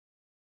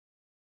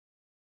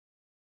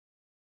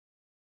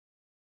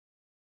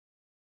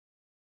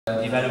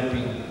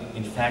developing,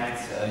 in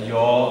fact,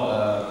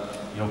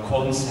 your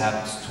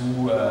concept to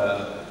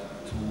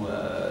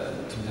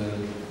the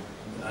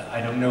I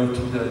don't know,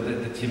 to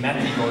the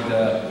thematic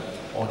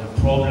or the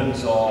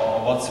problems or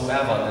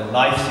whatsoever, the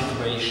life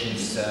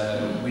situations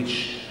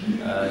which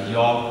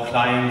your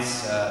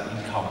clients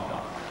encounter.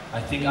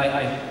 I think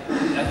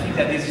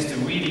that this is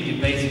really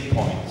the basic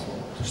point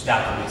to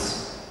start with.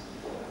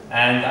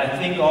 And I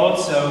think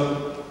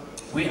also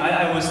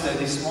I was there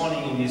this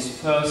morning in this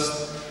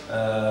first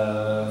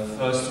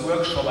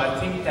workshop. I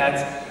think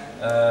that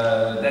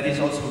that is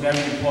also a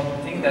very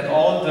important thing, that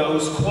all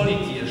those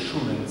quality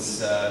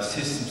assurance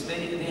systems,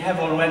 they have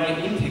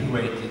already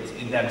integrated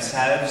in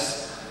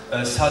themselves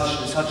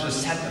such a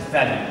set of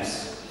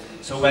values.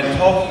 So when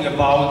talking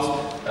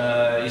about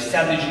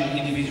establishing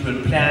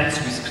individual plans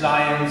with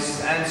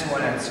clients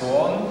and so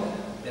on,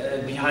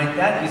 behind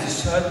that is a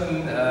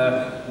certain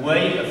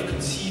way of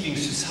conceiving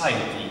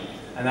society.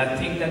 And I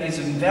think that is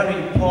a very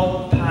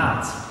important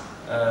part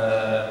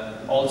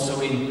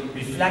also in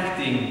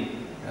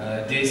reflecting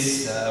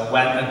this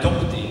when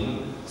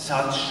adopting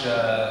such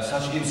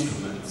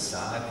instruments.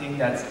 I think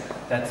that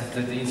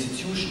the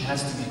institution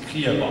has to be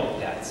clear about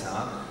that.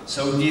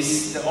 So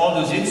all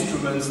those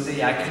instruments,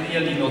 they are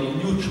clearly not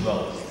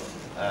neutral,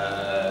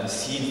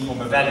 seen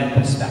from a value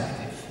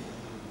perspective.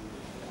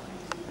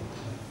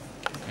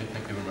 Okay,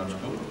 thank you very much.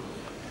 Good.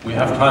 We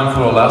have time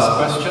for a last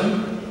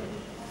question.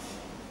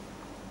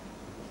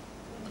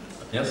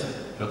 Yes,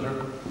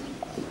 Piotr?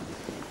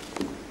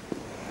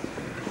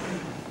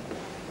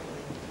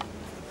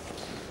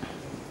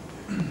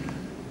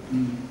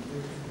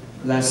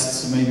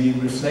 Last maybe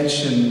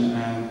reflection,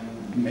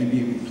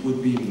 maybe it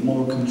would be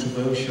more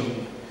controversial.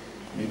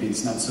 Maybe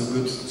it's not so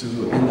good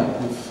to end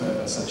up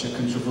with such a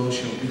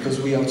controversial,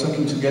 because we are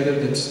talking together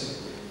that,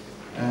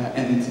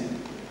 and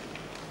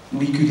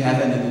we could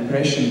have an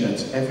impression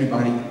that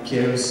everybody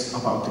cares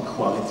about the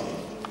quality.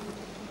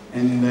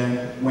 And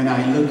when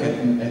I look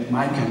at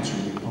my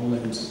country,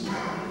 Poland,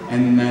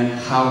 and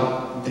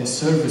how the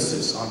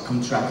services are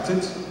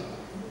contracted,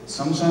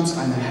 sometimes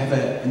I have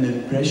an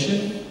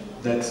impression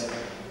that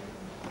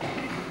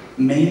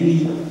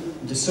mainly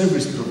the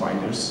service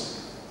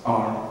providers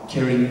are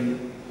caring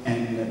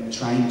and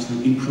trying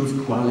to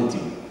improve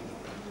quality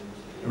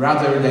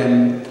rather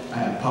than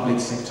public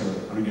sector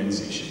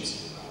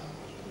organizations.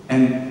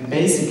 And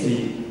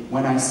basically,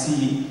 when I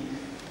see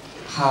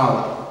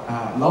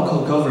how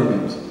local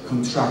government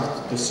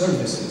contract the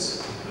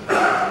services,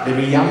 the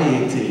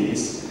reality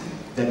is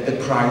that the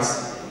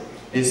price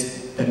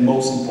is the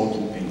most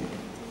important thing.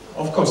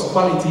 Of course,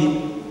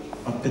 quality,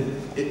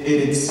 it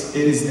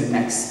is the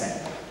next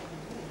step.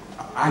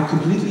 I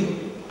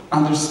completely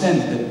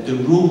understand that the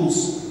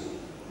rules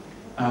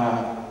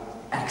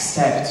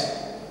accept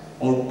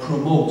or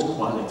promote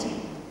quality,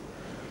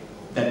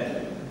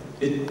 that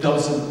it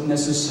doesn't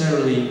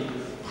necessarily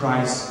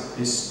price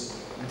is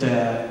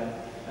the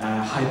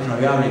high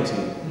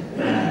priority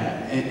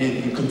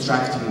in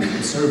contracting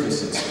the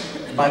services.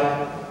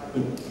 But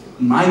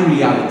my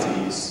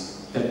reality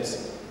is that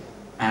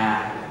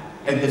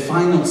at the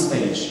final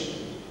stage,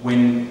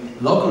 when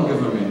local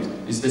government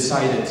is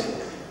decided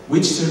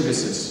which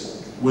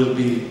services will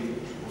be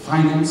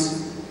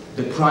financed,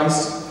 the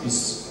price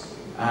is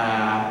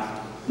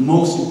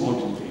most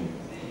important thing,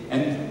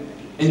 and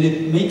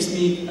it makes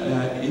me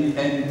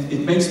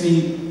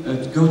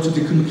go to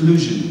the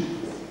conclusion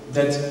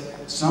that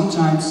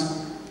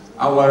sometimes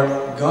our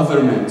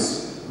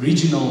governments,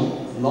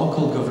 regional,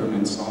 local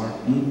governments, are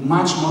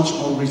much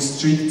more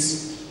restricted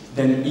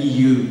than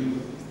EU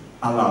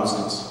allows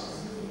it,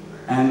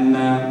 and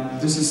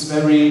this is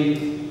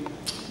very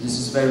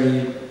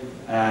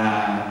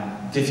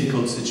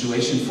difficult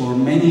situation for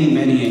many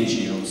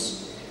NGOs.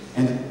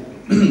 And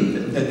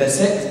the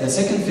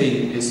second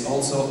thing is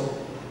also,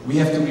 we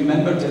have to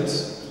remember that,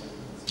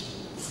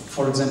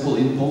 for example,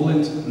 in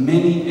Poland,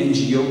 many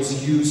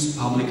NGOs use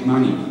public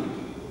money,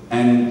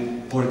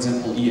 and, for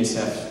example,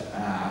 ESF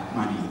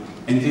money.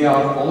 And they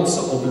are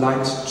also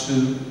obliged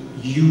to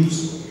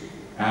use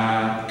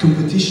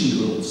competition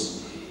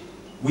rules,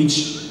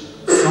 which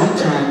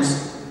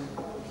sometimes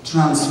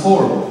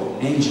transform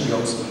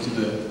NGOs into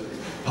the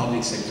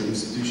public sector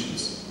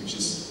institutions, which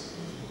is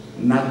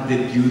not the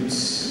good